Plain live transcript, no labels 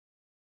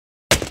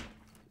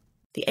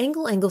The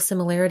angle-angle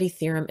similarity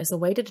theorem is a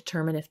way to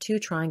determine if two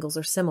triangles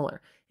are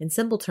similar. In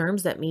simple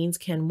terms, that means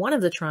can one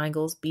of the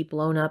triangles be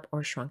blown up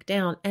or shrunk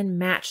down and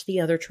match the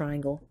other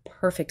triangle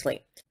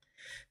perfectly.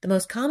 The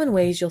most common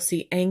ways you'll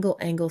see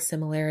angle-angle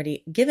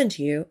similarity given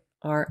to you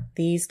are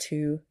these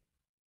two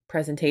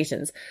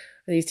presentations,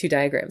 or these two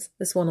diagrams.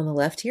 This one on the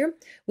left here,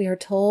 we are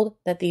told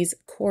that these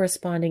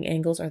corresponding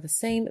angles are the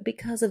same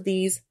because of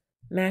these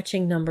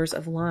matching numbers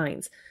of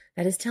lines.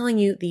 That is telling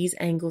you these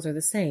angles are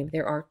the same.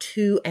 There are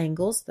two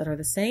angles that are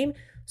the same,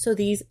 so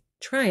these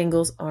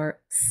triangles are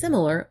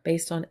similar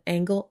based on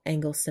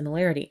angle-angle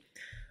similarity.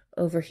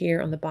 Over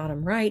here on the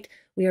bottom right,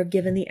 we are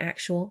given the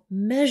actual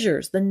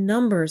measures, the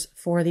numbers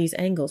for these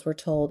angles. We're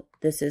told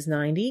this is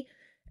 90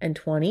 and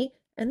 20,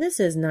 and this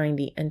is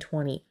 90 and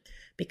 20.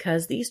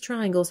 Because these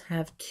triangles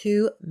have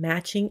two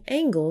matching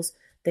angles,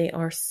 they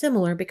are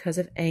similar because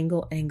of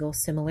angle-angle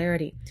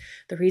similarity.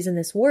 The reason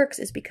this works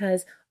is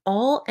because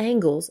all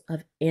angles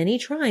of any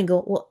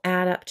triangle will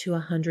add up to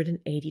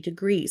 180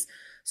 degrees.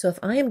 So if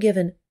I am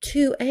given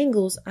two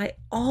angles, I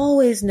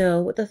always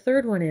know what the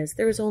third one is.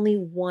 There is only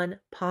one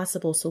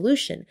possible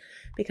solution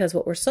because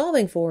what we're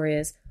solving for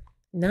is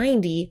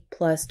 90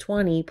 plus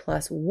 20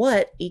 plus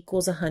what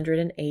equals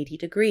 180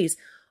 degrees.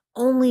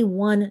 Only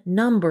one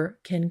number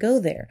can go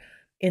there.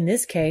 In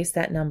this case,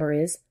 that number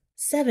is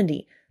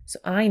 70. So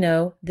I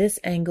know this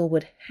angle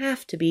would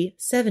have to be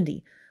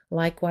 70.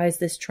 Likewise,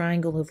 this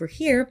triangle over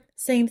here,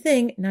 same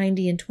thing,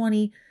 90 and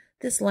 20.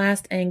 This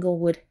last angle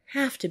would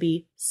have to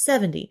be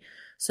 70.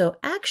 So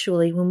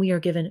actually, when we are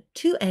given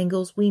two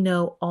angles, we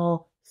know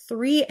all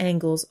three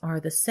angles are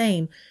the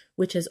same,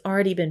 which has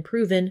already been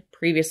proven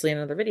previously in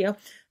another video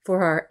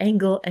for our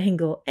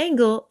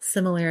angle-angle-angle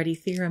similarity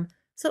theorem.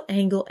 So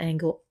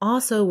angle-angle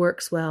also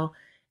works well,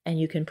 and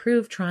you can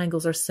prove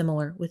triangles are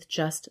similar with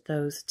just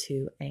those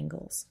two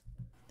angles.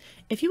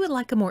 If you would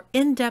like a more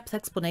in-depth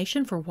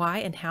explanation for why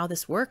and how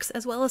this works,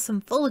 as well as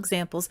some full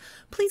examples,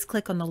 please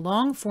click on the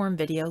long-form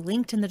video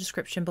linked in the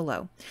description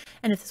below.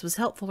 And if this was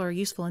helpful or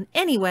useful in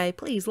any way,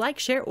 please like,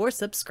 share, or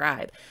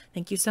subscribe.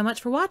 Thank you so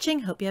much for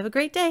watching. Hope you have a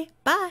great day.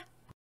 Bye!